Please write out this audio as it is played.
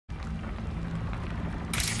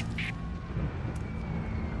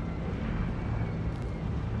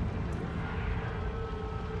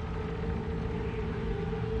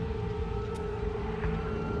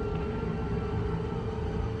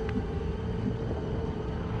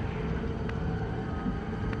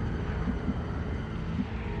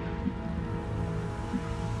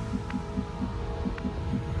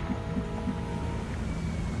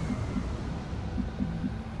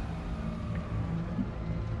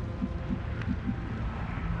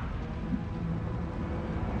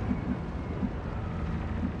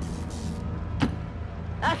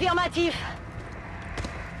Affirmatif.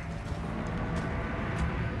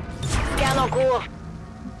 Scan en cours.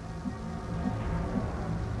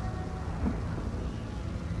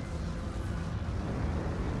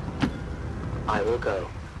 I will go.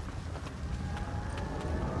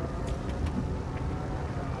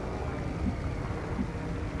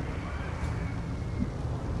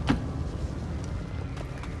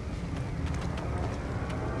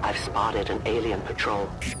 I've spotted an alien patrol.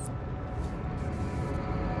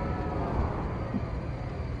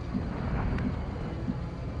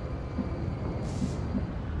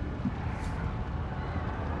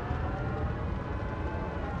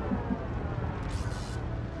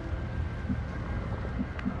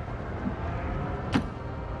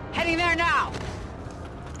 Heading there now.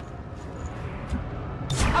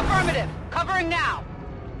 Affirmative. Covering now.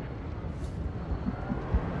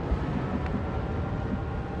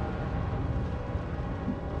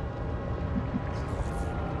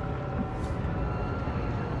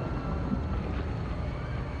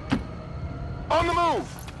 On the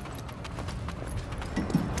move!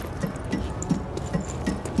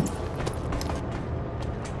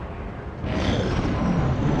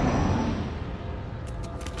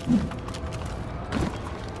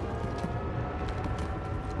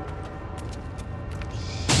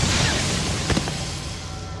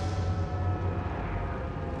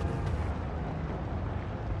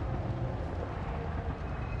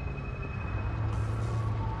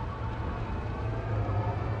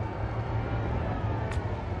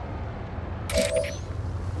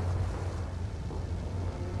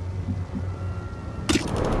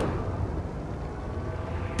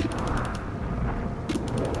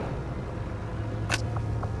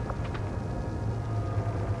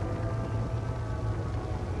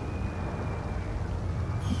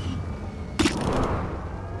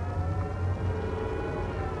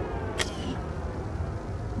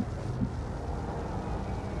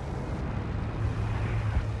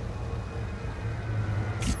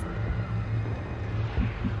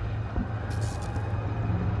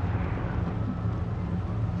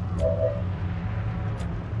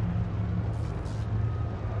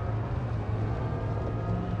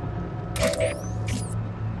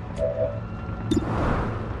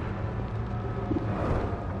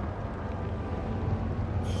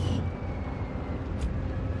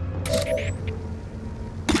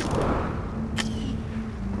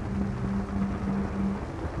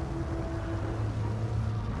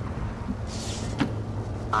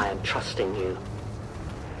 I am trusting you.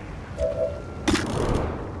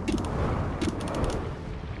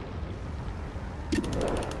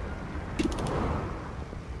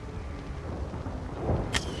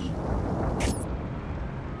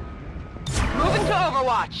 Moving to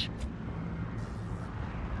Overwatch.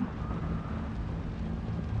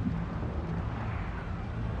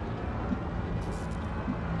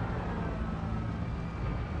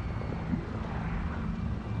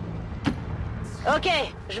 Ok,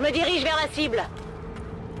 je me dirige vers la cible.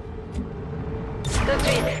 Tout de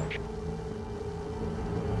suite.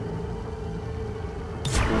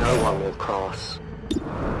 No one will cross.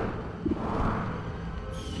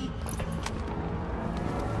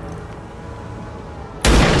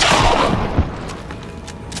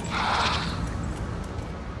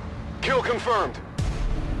 Kill confirmed.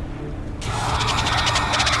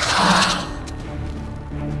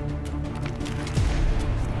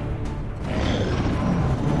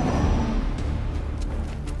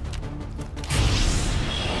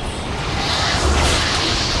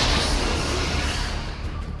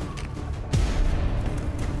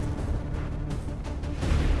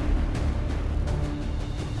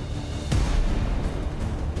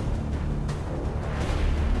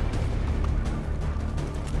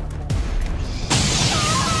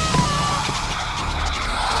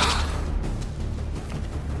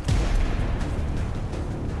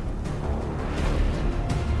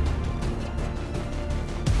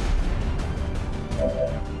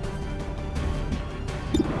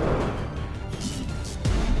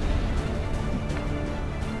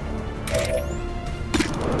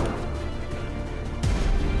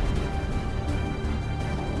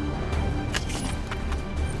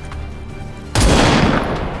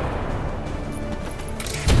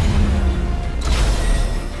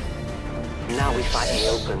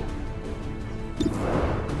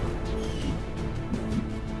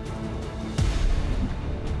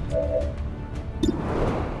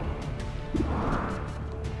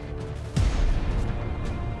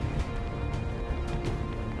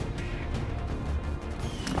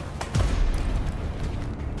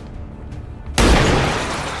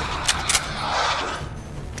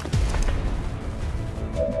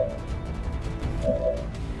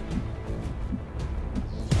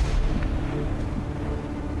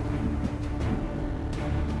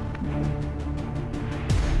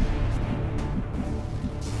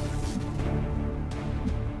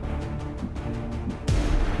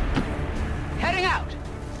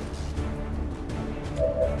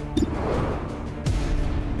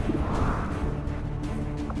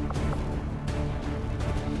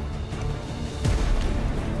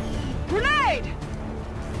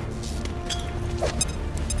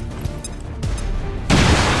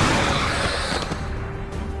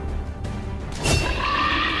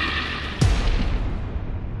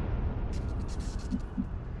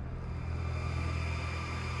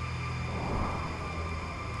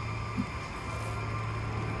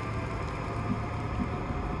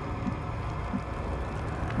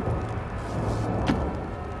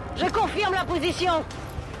 Je confirme la position.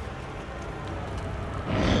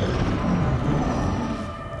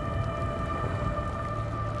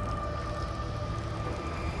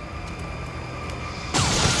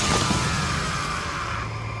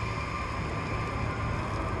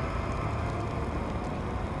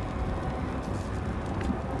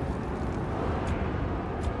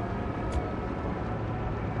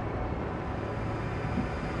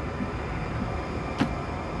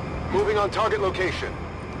 Moving on target location.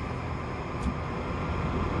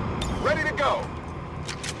 Ready to go.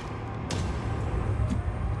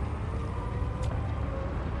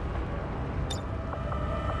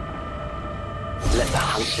 Let the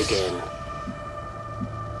hunt begin.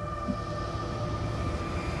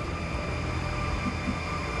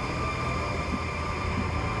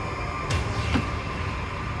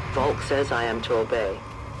 Volk says I am to obey.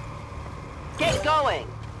 Get going.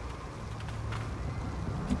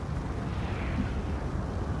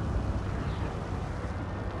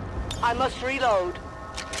 I must reload.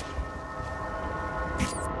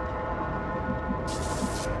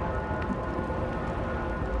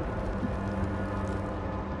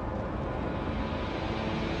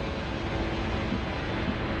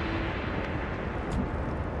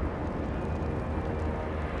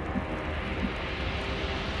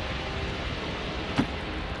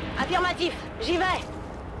 Affirmatif, j'y vais.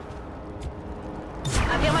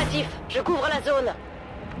 Affirmatif, je couvre la zone.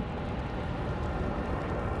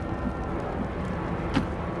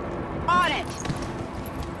 On it!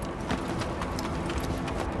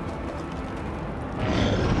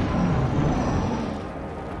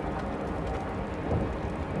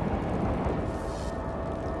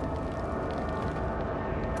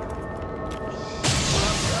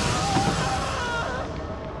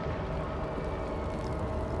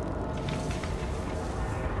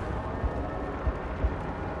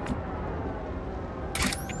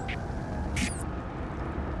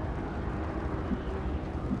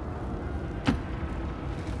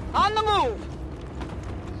 On the move!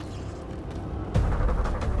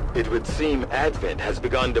 It would seem Advent has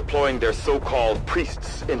begun deploying their so-called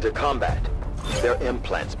priests into combat. Their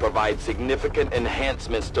implants provide significant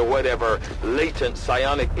enhancements to whatever latent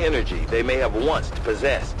psionic energy they may have once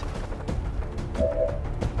possessed.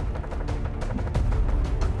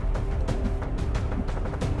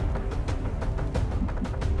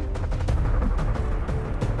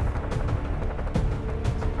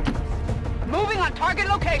 Moving on target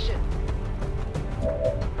location.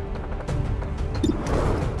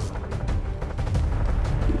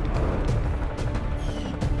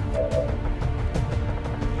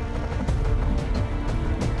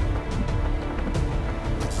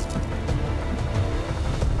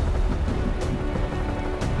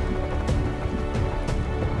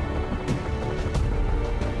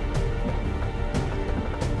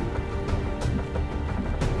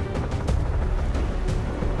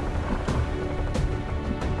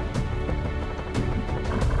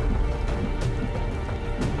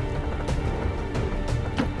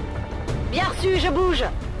 Bien reçu, je bouge.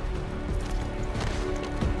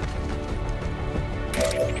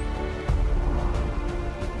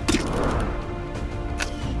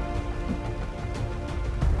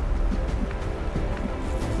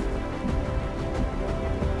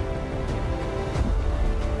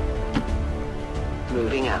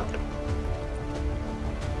 Moving out.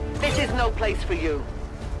 This is no place for you.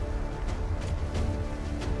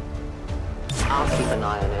 I'll keep an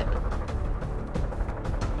eye on it.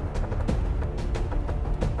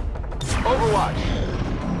 Overwatch.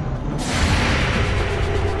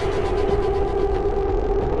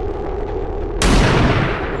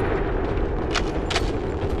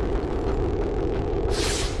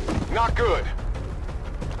 Not good.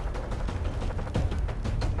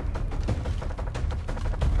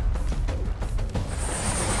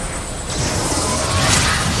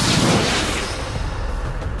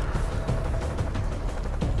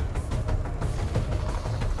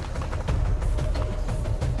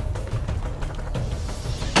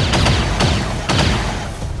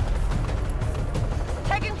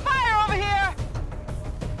 Taking fire over here!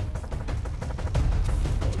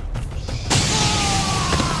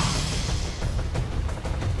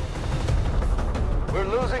 We're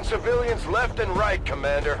losing civilians left and right,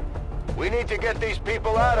 Commander. We need to get these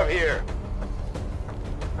people out of here.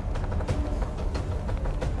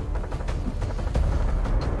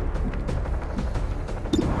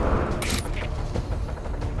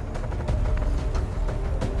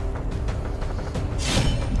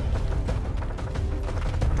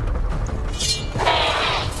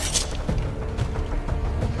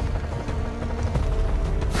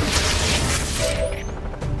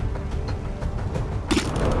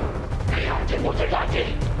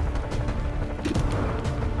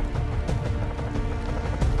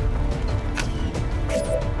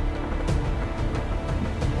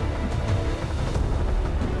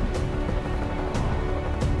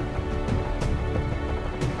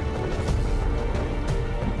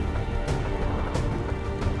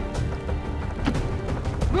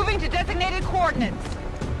 Moving to designated coordinates.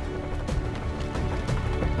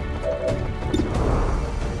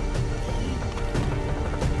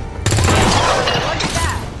 Look at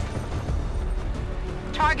that.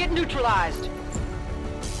 Target neutralized.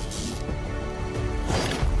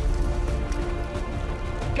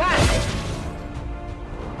 Got it.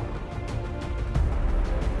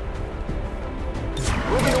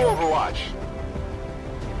 Moving to Overwatch.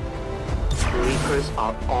 Reapers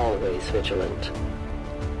are always vigilant.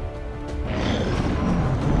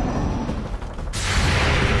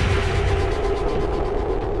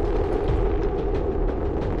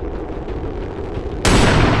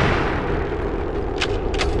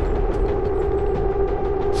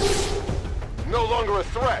 No longer a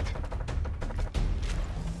threat.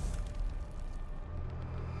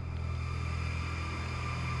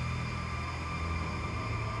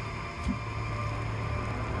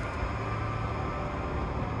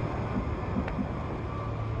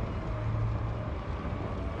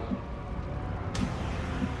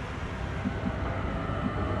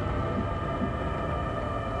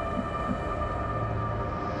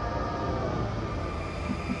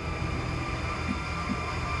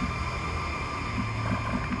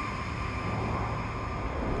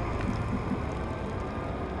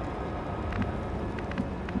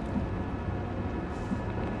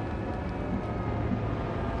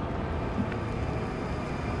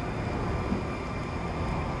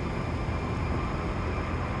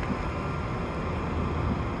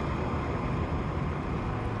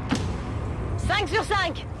 Sur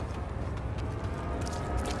 5.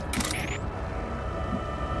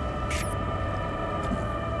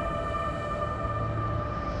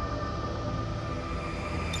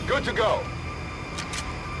 Good to go.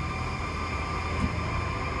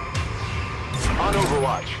 On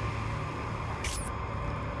Overwatch.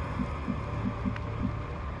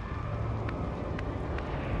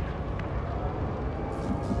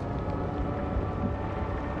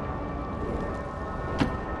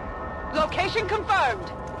 Location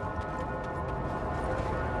confirmed.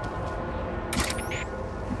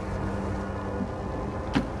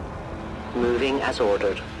 Moving as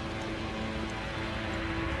ordered.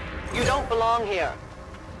 You don't belong here.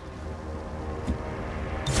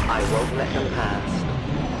 I won't let them pass.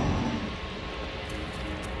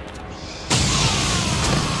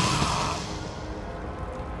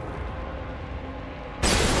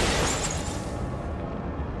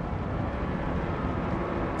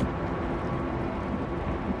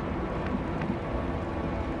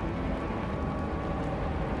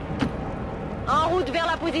 En route vers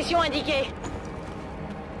la position indiquée.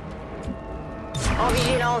 En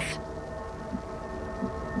vigilance.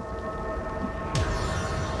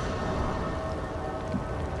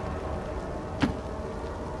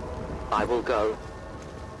 I will go.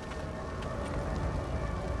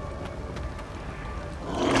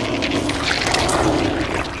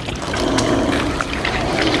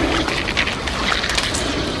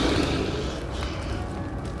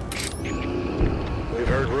 We've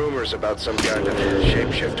heard rumors about some kind of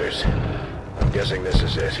shapeshifters. I'm guessing this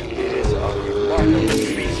is it. It is a remarkable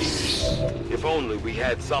species. If only we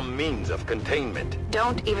had some means of containment.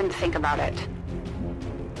 Don't even think about it.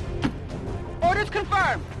 Orders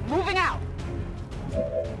confirmed. Moving out.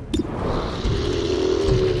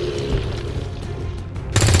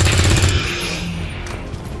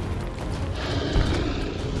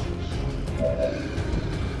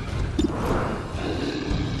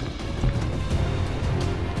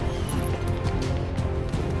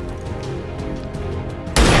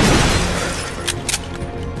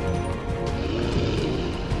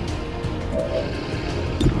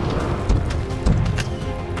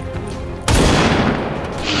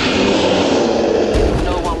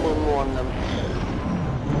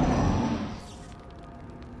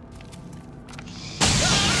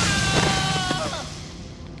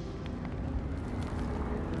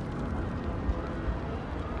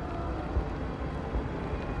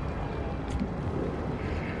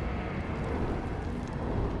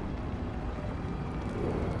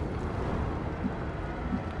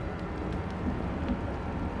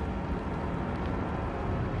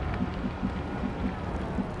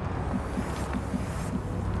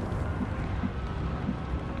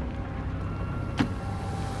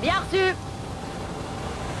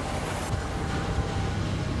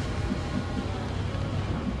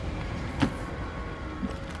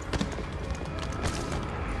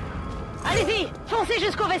 Allez-y, foncez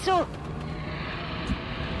jusqu'au vaisseau.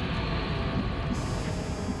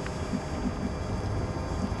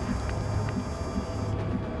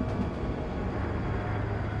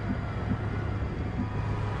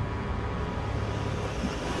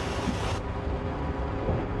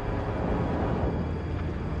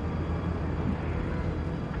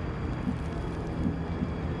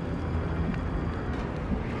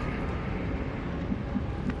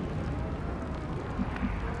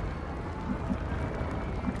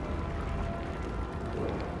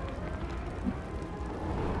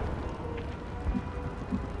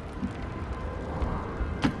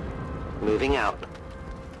 Moving out.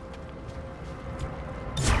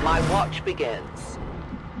 My watch begins.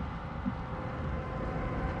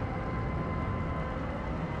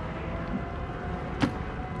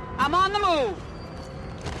 I'm on the move.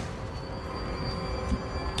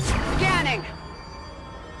 Scanning.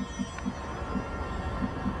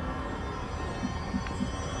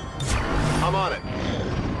 I'm on it.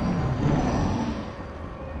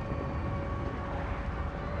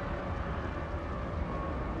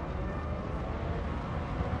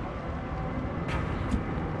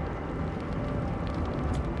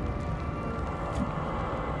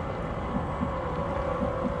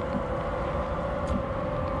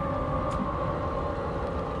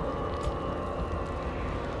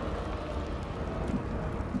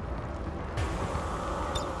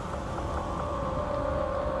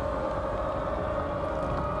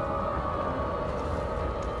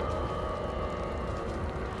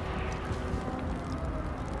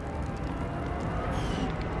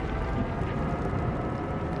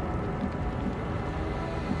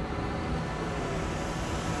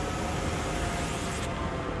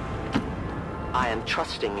 I am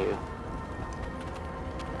trusting you.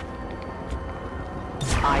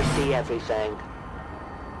 I see everything.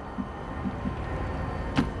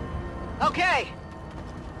 Okay.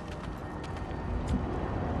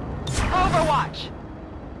 Overwatch.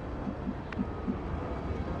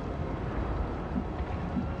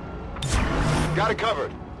 Got it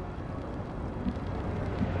covered.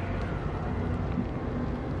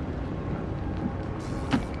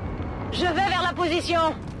 Je vais vers la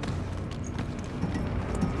position.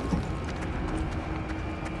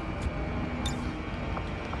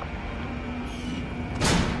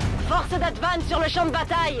 Force d'Advance sur le champ de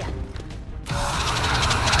bataille.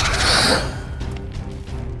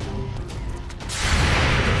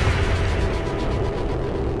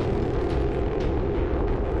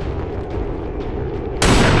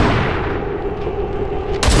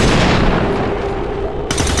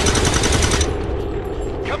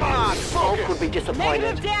 Come on, Folk would be disappointed.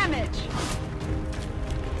 Negative damage.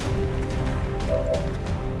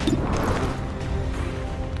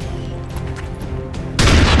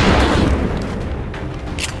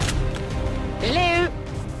 Je l'ai eu.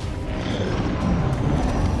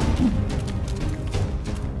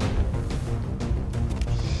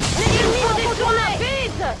 Les ennemis ont détourné.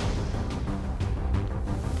 Vite.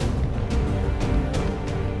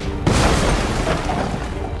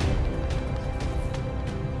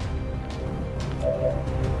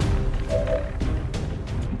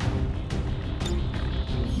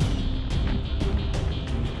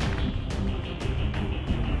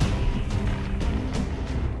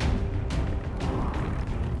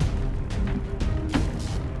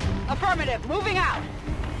 Affirmative, moving out.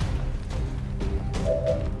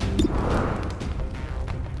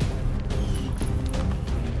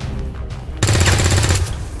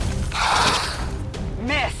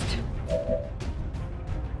 Missed.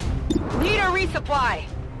 Need a resupply.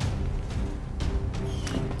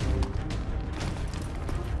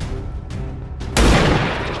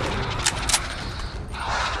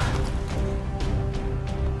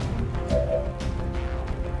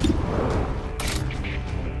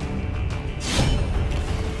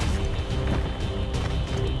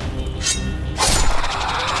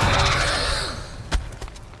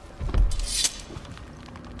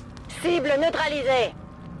 Cible neutralisée.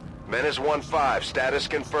 Menace 1-5, status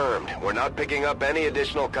confirmed. We're not picking up any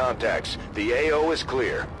additional contacts. The AO is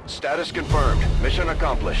clear. Status confirmed. Mission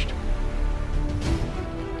accomplished.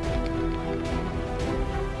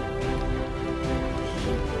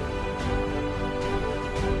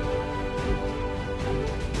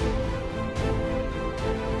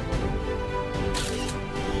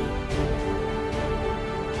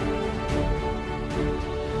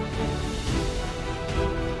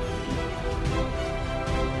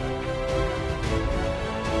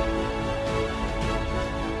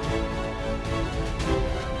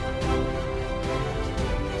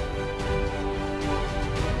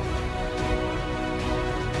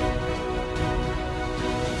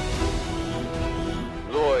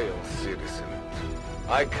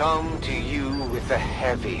 I come to you with a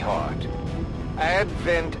heavy heart.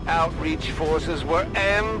 Advent outreach forces were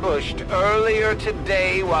ambushed earlier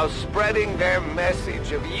today while spreading their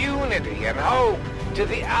message of unity and hope to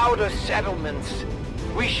the outer settlements.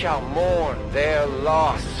 We shall mourn their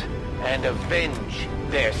loss and avenge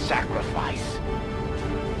their sacrifice.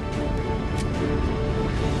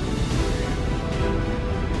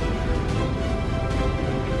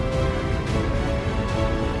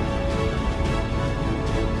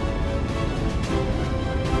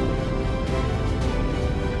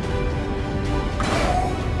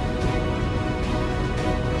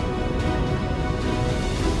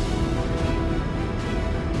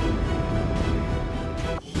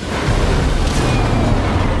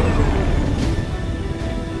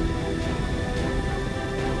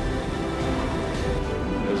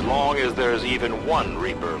 As there's even one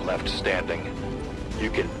Reaper left standing, you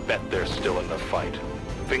can bet they're still in the fight.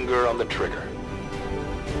 Finger on the trigger.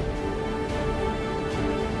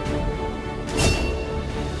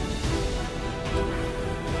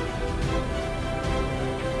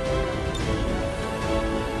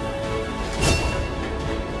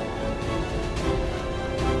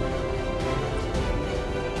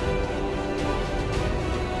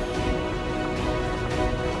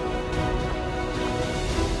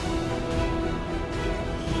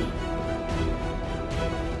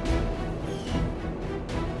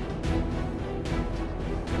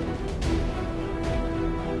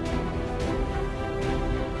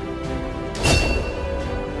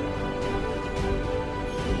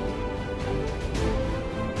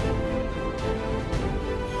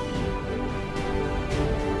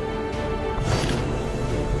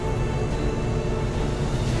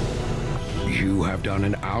 You have done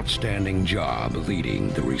an outstanding job leading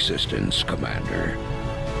the Resistance, Commander.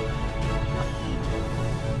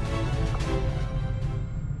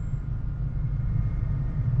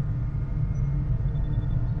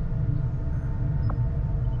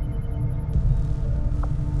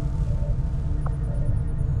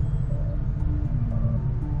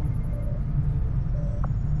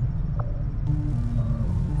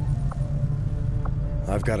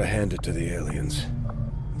 I've got to hand it to the aliens.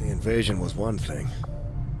 The invasion was one thing.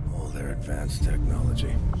 All their advanced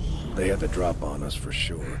technology. They had the drop on us for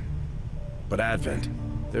sure. But Advent,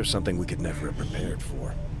 there's something we could never have prepared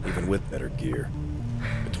for, even with better gear.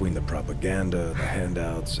 Between the propaganda, the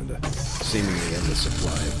handouts, and a seemingly endless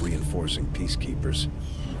supply of reinforcing peacekeepers,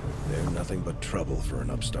 they're nothing but trouble for an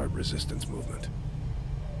upstart resistance movement.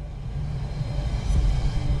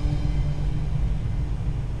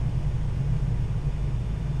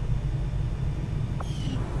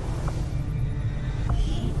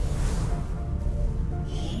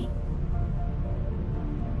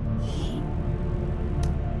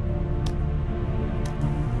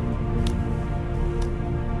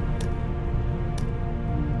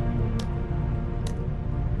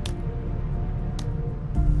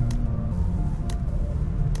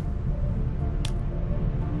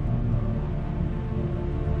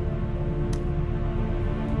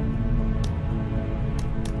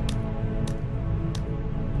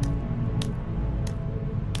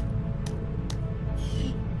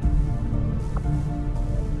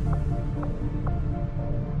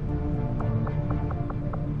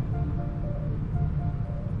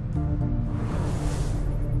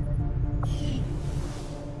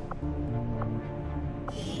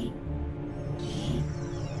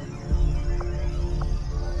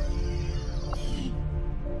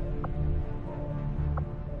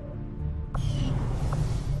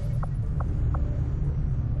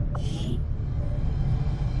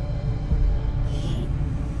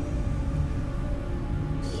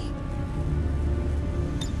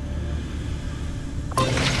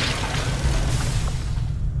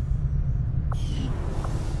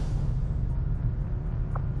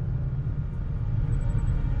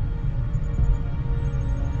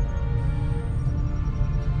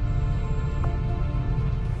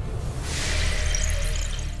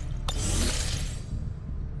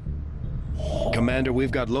 Commander,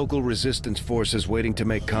 we've got local resistance forces waiting to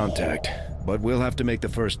make contact, but we'll have to make the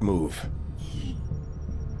first move.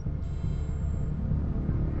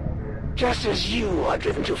 Just as you are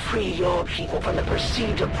driven to free your people from the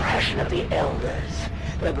perceived oppression of the Elders,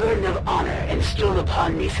 the burden of honor instilled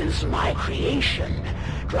upon me since my creation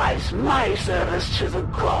drives my service to the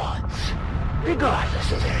gods,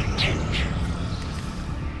 regardless of their intentions.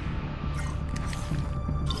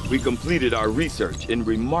 We completed our research in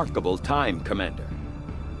remarkable time, Commander.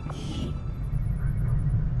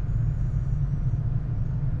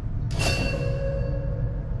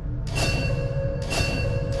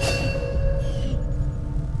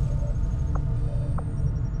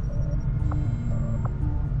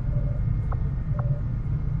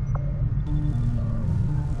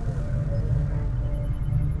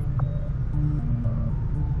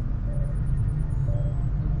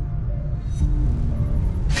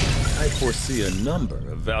 foresee a number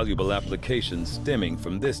of valuable applications stemming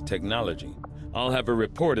from this technology. I'll have a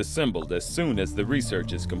report assembled as soon as the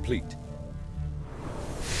research is complete.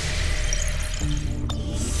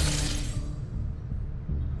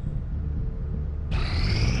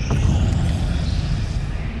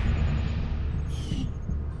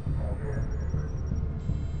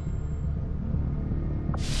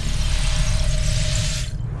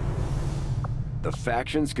 The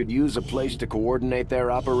factions could use a place to coordinate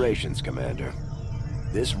their operations, Commander.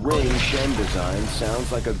 This ring Shen design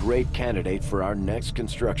sounds like a great candidate for our next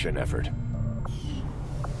construction effort.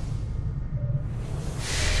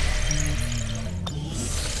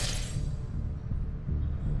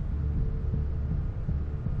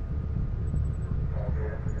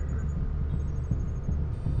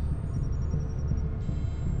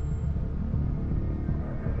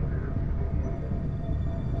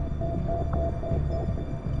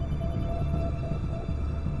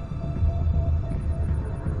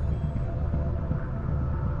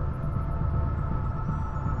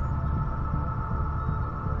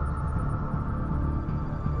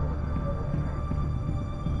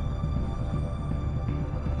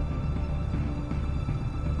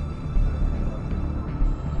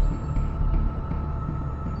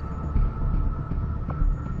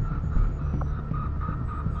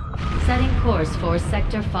 Setting course for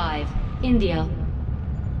Sector 5, India.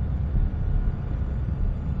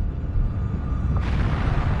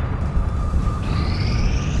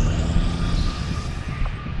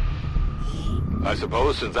 I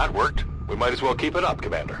suppose since that worked, we might as well keep it up,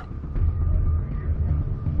 Commander.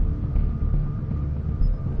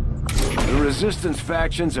 The Resistance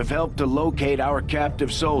factions have helped to locate our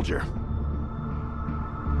captive soldier.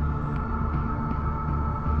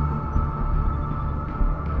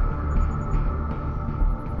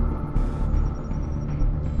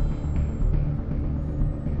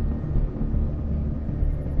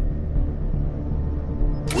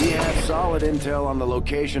 Solid intel on the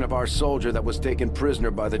location of our soldier that was taken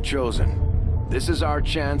prisoner by the Chosen. This is our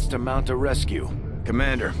chance to mount a rescue.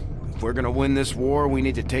 Commander, if we're gonna win this war, we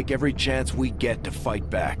need to take every chance we get to fight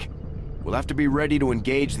back. We'll have to be ready to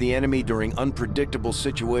engage the enemy during unpredictable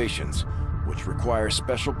situations, which require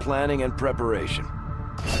special planning and preparation.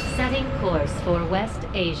 Setting course for West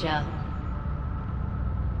Asia.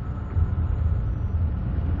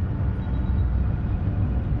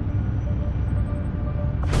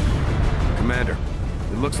 Commander,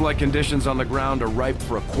 it looks like conditions on the ground are ripe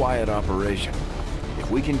for a quiet operation.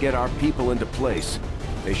 If we can get our people into place,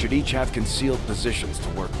 they should each have concealed positions to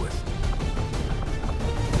work with.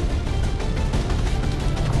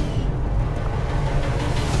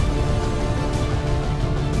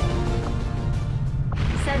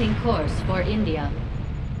 Setting course for India.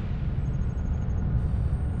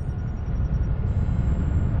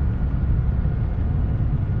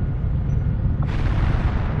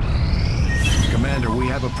 Commander, we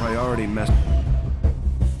have a priority message.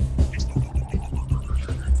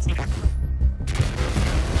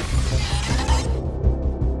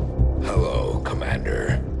 Hello,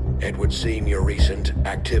 Commander. It would seem your recent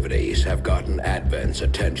activities have gotten Advent's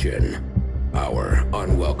attention. Our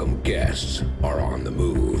unwelcome guests are on the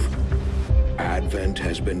move. Advent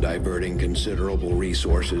has been diverting considerable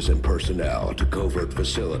resources and personnel to covert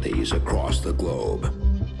facilities across the globe.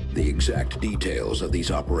 The exact details of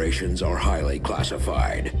these operations are highly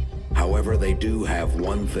classified. However, they do have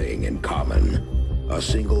one thing in common. A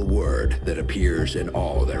single word that appears in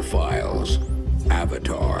all their files.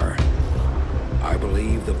 Avatar. I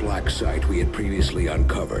believe the black site we had previously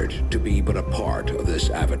uncovered to be but a part of this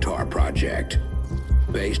Avatar project.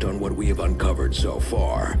 Based on what we have uncovered so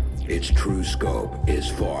far, its true scope is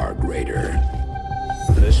far greater.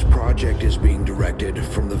 This project is being directed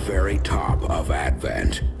from the very top of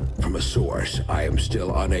Advent, from a source I am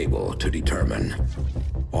still unable to determine.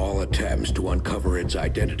 All attempts to uncover its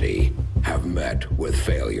identity have met with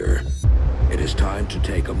failure. It is time to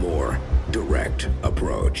take a more direct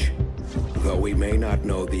approach. Though we may not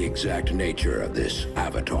know the exact nature of this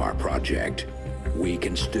Avatar project, we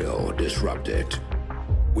can still disrupt it.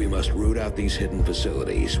 We must root out these hidden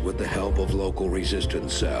facilities with the help of local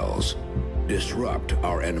resistance cells, disrupt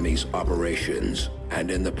our enemy's operations,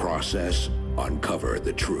 and in the process, uncover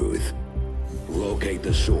the truth. Locate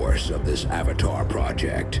the source of this Avatar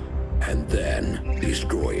project, and then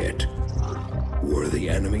destroy it. Were the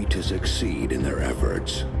enemy to succeed in their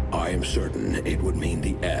efforts, I am certain it would mean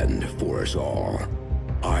the end for us all.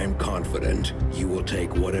 I am confident you will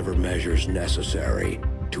take whatever measures necessary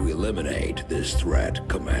to eliminate this threat,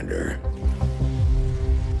 Commander.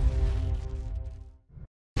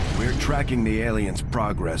 We're tracking the aliens'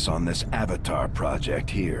 progress on this Avatar project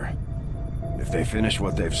here. If they finish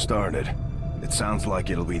what they've started, it sounds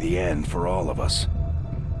like it'll be the end for all of us.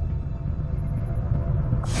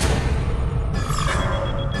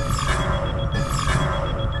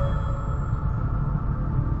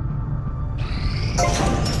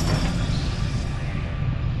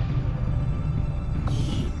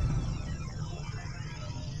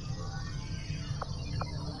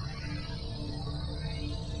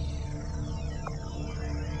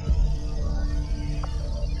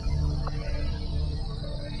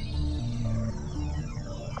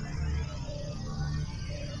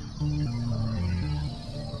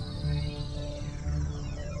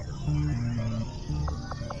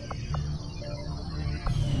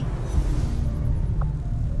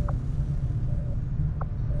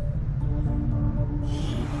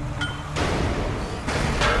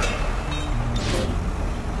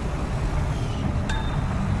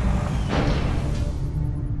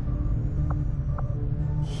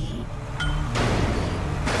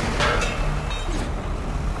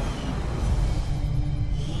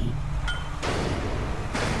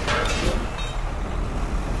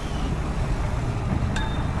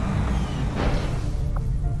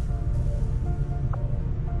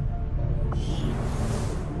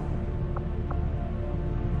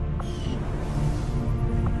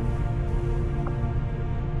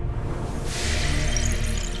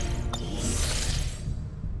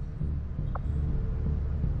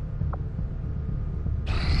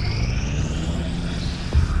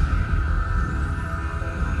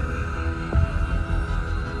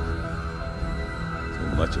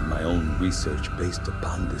 Much of my own research based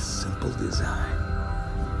upon this simple design.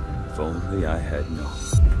 If only I had known.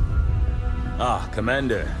 Ah,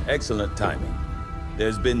 Commander, excellent timing.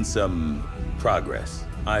 There's been some progress.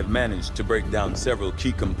 I've managed to break down several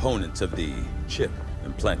key components of the chip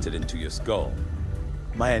implanted into your skull.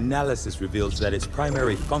 My analysis reveals that its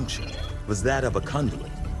primary function was that of a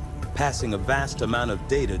conduit, passing a vast amount of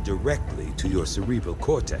data directly to your cerebral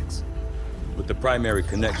cortex. With the primary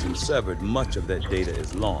connection severed, much of that data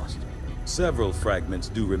is lost. Several fragments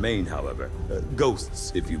do remain, however.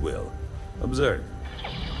 Ghosts, if you will. Observe.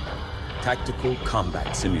 Tactical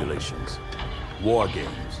combat simulations. War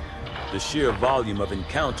games. The sheer volume of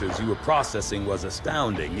encounters you were processing was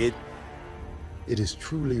astounding. It is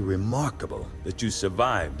truly remarkable that you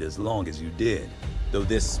survived as long as you did. Though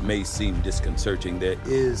this may seem disconcerting, there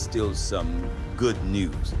is still some good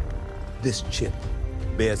news. This chip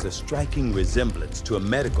bears a striking resemblance to a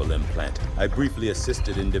medical implant I briefly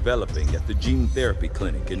assisted in developing at the gene therapy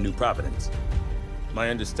clinic in New Providence. My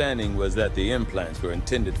understanding was that the implants were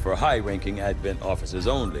intended for high-ranking Advent officers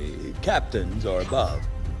only, captains or above.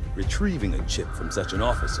 Retrieving a chip from such an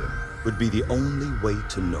officer would be the only way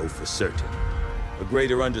to know for certain. A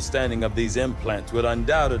greater understanding of these implants would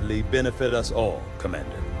undoubtedly benefit us all,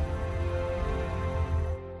 Commander.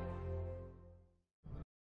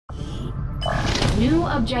 New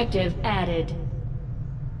objective added.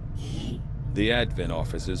 The Advent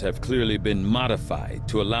officers have clearly been modified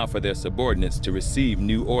to allow for their subordinates to receive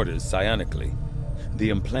new orders psionically. The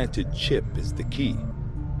implanted chip is the key.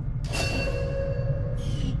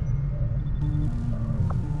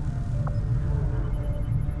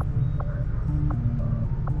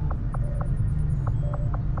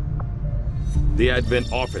 The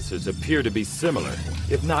Advent officers appear to be similar,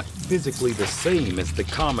 if not physically the same as the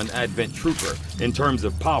common Advent trooper in terms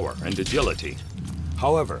of power and agility.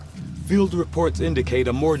 However, field reports indicate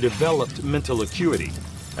a more developed mental acuity,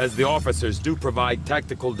 as the officers do provide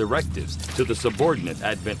tactical directives to the subordinate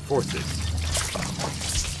Advent forces.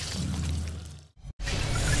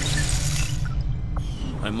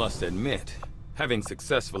 I must admit, having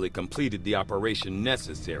successfully completed the operation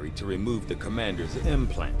necessary to remove the commander's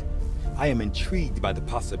implant, I am intrigued by the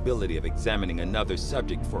possibility of examining another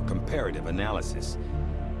subject for comparative analysis.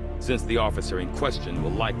 Since the officer in question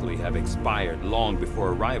will likely have expired long before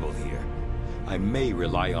arrival here, I may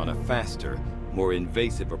rely on a faster, more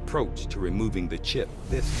invasive approach to removing the chip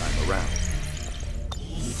this time around.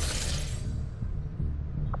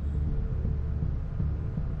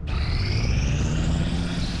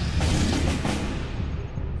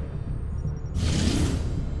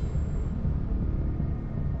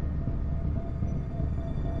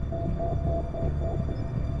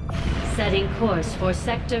 Setting course for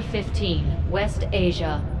Sector 15, West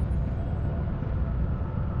Asia.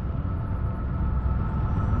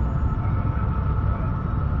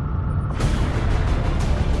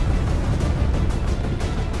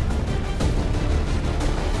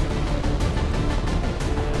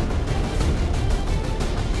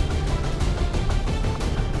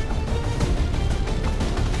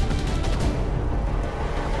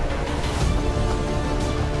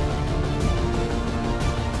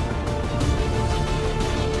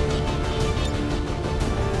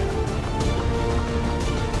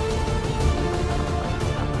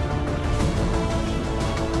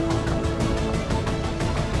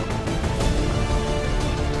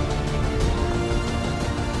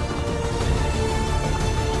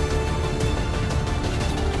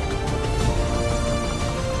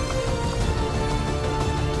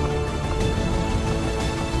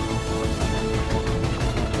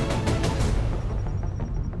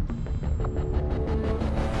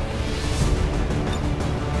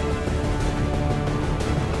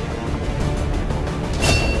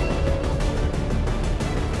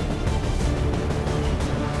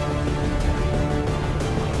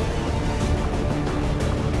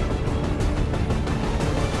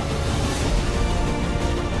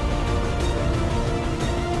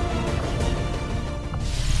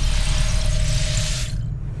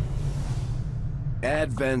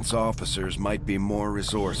 Advent's officers might be more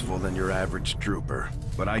resourceful than your average trooper,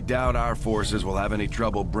 but I doubt our forces will have any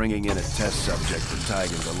trouble bringing in a test subject for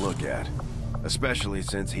Tigan to look at. Especially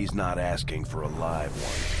since he's not asking for a live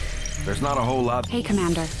one. There's not a whole lot... Hey,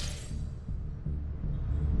 Commander.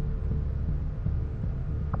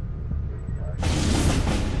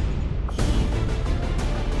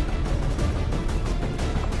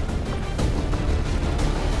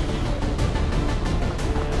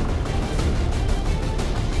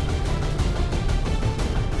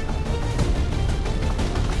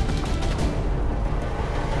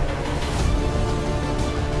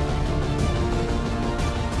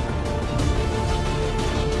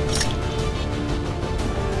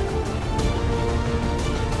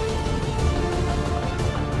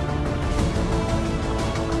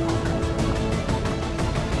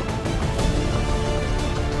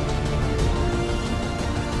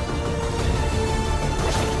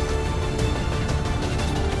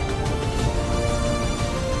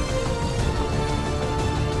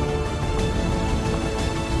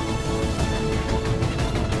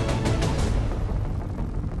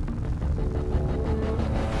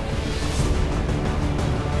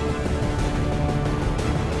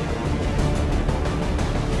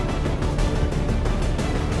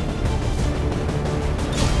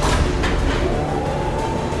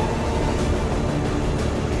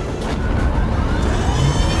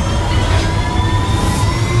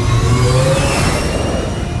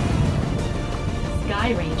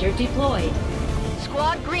 Deployed.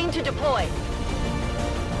 Squad green to deploy.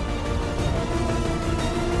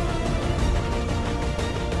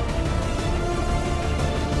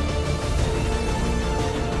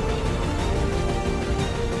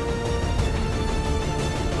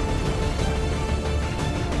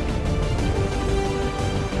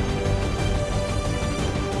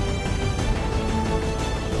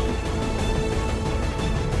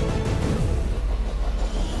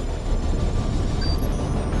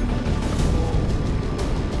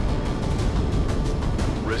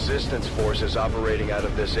 Resistance forces operating out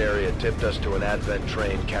of this area tipped us to an Advent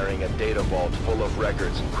train carrying a data vault full of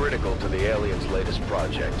records critical to the aliens' latest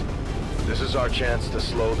project. This is our chance to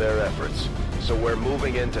slow their efforts, so we're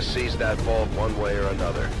moving in to seize that vault one way or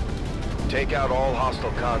another. Take out all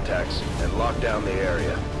hostile contacts and lock down the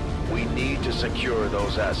area. We need to secure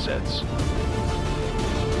those assets.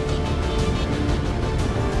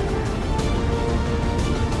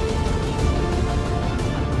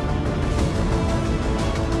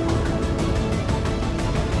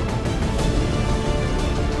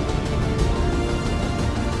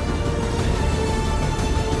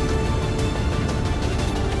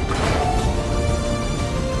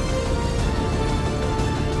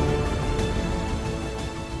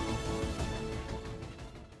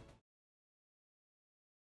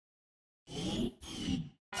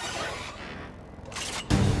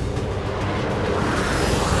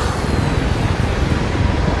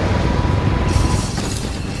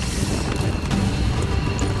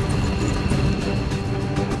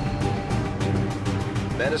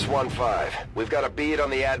 Menace 1-5, we've got a bead on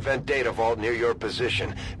the Advent data vault near your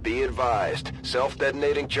position. Be advised,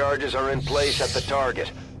 self-detonating charges are in place at the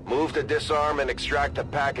target. Move to disarm and extract the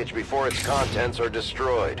package before its contents are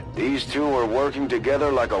destroyed. These two are working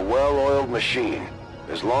together like a well-oiled machine.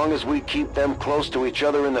 As long as we keep them close to each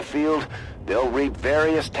other in the field, they'll reap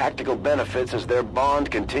various tactical benefits as their bond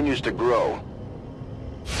continues to grow.